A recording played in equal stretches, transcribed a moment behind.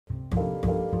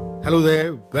Hello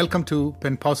there. Welcome to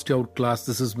Pen Positive Out Class.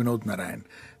 This is Vinod Narayan.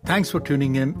 Thanks for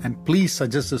tuning in, and please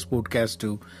suggest this podcast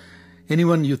to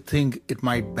anyone you think it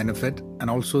might benefit. And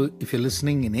also, if you're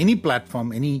listening in any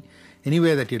platform,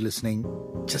 anywhere that you're listening,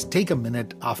 just take a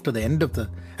minute at the end of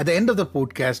the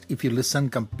podcast. If you listen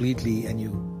completely and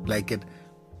you like it,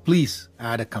 please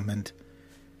add a comment.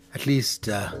 At least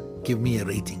give me a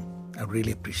rating. I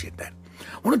really appreciate that.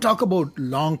 I want to talk about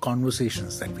long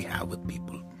conversations that we have with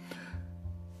people.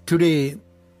 Today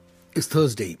is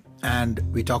Thursday, and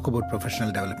we talk about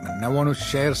professional development. And I want to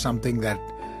share something that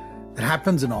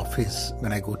happens in office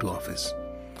when I go to office.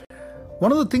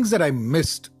 One of the things that I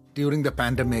missed during the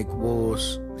pandemic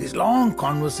was these long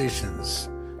conversations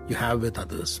you have with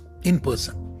others in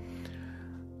person.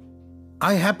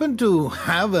 I happened to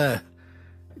have a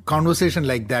conversation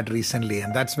like that recently,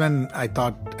 and that's when I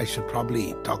thought I should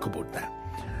probably talk about that.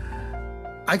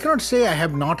 I cannot say I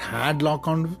have not had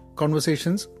long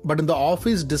conversations, but in the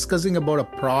office, discussing about a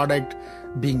product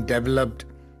being developed,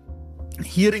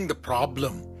 hearing the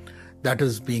problem that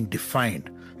is being defined,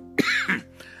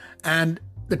 and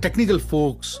the technical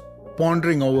folks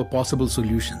pondering over possible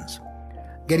solutions,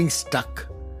 getting stuck,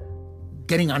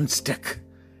 getting unstuck,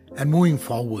 and moving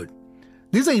forward.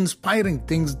 These are inspiring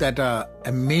things that are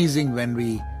amazing when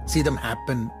we see them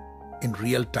happen in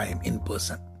real time, in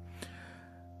person.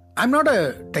 I'm not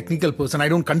a technical person. I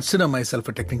don't consider myself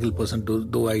a technical person,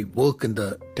 though I work in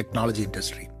the technology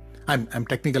industry. I'm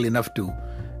technical enough to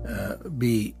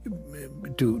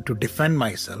defend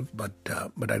myself, but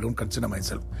I don't consider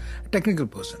myself a technical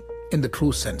person in the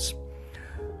true sense.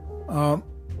 But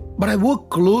I work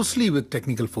closely with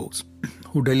technical folks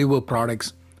who deliver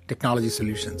products, technology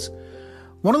solutions.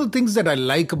 One of the things that I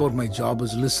like about my job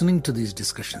is listening to these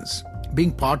discussions,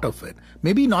 being part of it,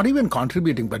 maybe not even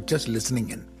contributing, but just listening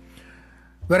in,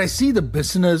 where I see the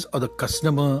business or the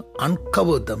customer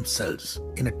uncover themselves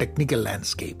in a technical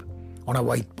landscape on a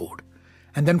whiteboard,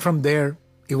 and then from there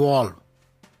evolve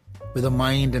with the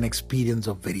mind and experience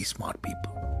of very smart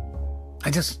people. I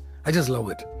just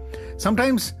love it.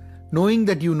 Sometimes knowing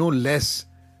that you know less,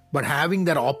 but having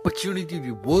that opportunity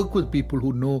to work with people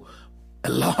who know a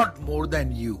lot more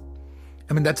than you,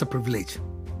 that's a privilege.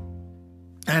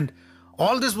 And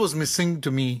all this was missing to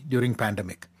me during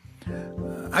pandemic.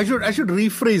 I should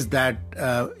rephrase that.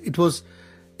 It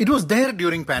was there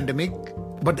during pandemic,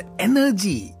 but the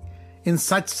energy in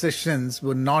such sessions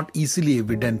were not easily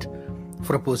evident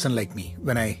for a person like me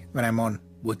when I'm on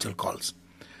virtual calls.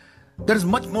 There is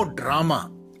much more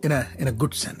drama in a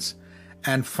good sense,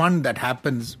 and fun that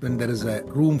happens when there is a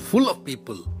room full of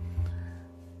people.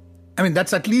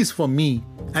 That's at least for me,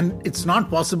 and it's not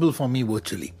possible for me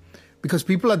virtually because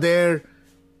people are there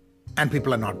and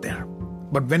people are not there.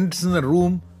 But when it's in a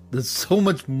room, there's so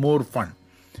much more fun.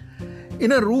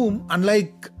 In a room,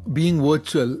 unlike being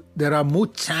virtual, there are more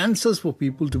chances for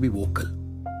people to be vocal.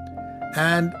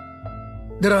 And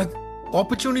there are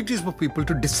opportunities for people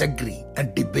to disagree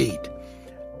and debate.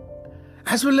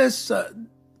 As well as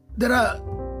there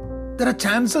are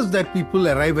chances that people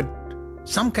arrive at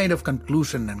some kind of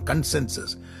conclusion and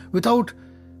consensus without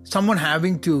someone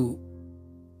having to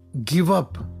give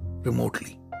up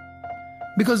remotely.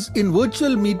 Because in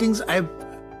virtual meetings, I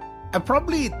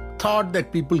probably thought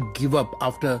that people give up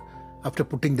after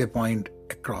putting their point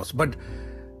across. But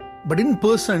in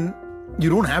person, you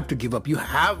don't have to give up. You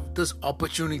have this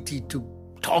opportunity to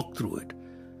talk through it,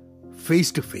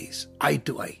 face to face, eye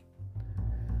to eye.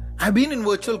 I've been in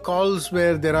virtual calls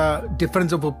where there are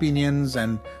difference of opinions,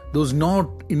 and those not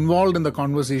involved in the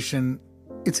conversation,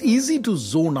 it's easy to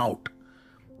zone out,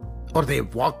 or they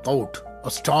walk out,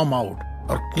 or storm out,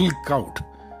 or click out.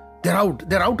 They're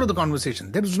out of the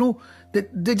conversation. There is no,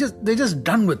 they're just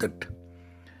done with it.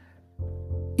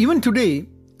 Even today,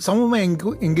 some of my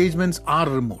engagements are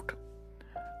remote.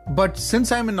 But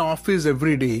since I'm in office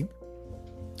every day,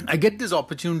 I get these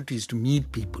opportunities to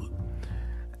meet people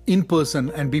in person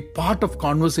and be part of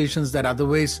conversations that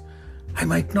otherwise I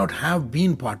might not have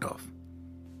been part of.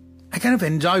 I kind of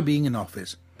enjoy being in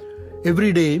office.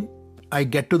 Every day, I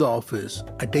get to the office,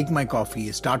 I take my coffee,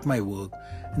 I start my work,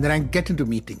 and then I get into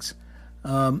meetings.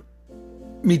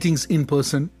 Meetings in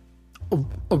person.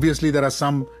 Obviously, there are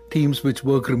some teams which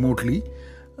work remotely,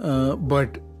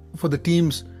 but for the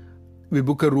teams, we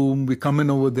book a room, we come in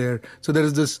over there. So there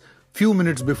is this few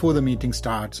minutes before the meeting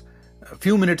starts, a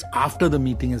few minutes after the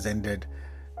meeting has ended.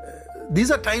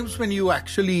 These are times when you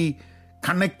actually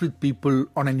connect with people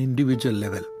on an individual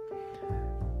level.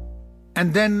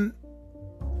 And then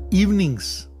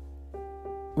evenings,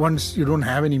 once you don't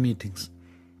have any meetings,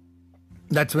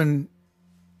 that's when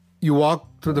you walk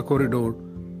through the corridor,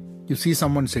 you see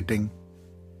someone sitting,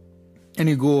 and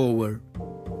you go over,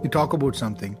 you talk about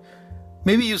something.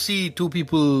 Maybe you see two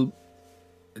people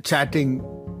chatting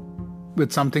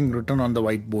with something written on the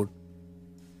whiteboard.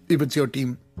 If it's your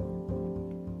team,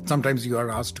 sometimes you are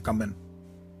asked to come in.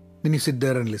 Then you sit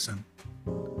there and listen.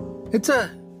 It's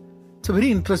a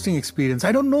very interesting experience.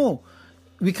 I don't know.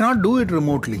 We cannot do it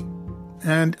remotely.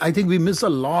 And I think we miss a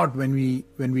lot when we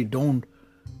don't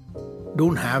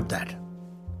have that.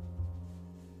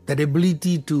 That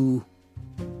ability to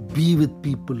be with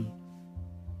people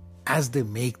as they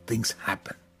make things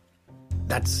happen.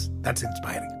 That's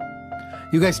inspiring.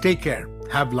 You guys take care.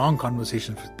 Have long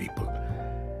conversations with people.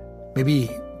 Maybe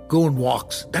go on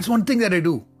walks. That's one thing that I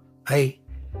do. I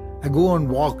go on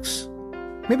walks,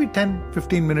 maybe 10,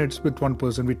 15 minutes with one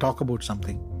person. We talk about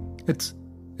something. It's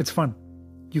fun.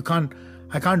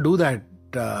 I can't do that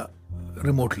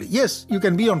remotely. Yes, you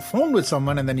can be on phone with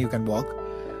someone and then you can walk,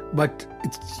 but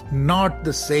it's not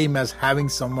the same as having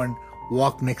someone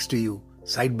walk next to you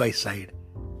side by side.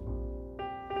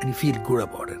 And you feel good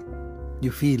about it.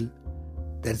 You feel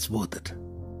that it's worth it.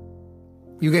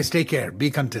 You guys take care. Be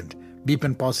content. Be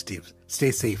pen positive. Stay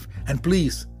safe. And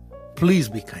please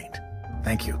be kind.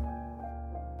 Thank you.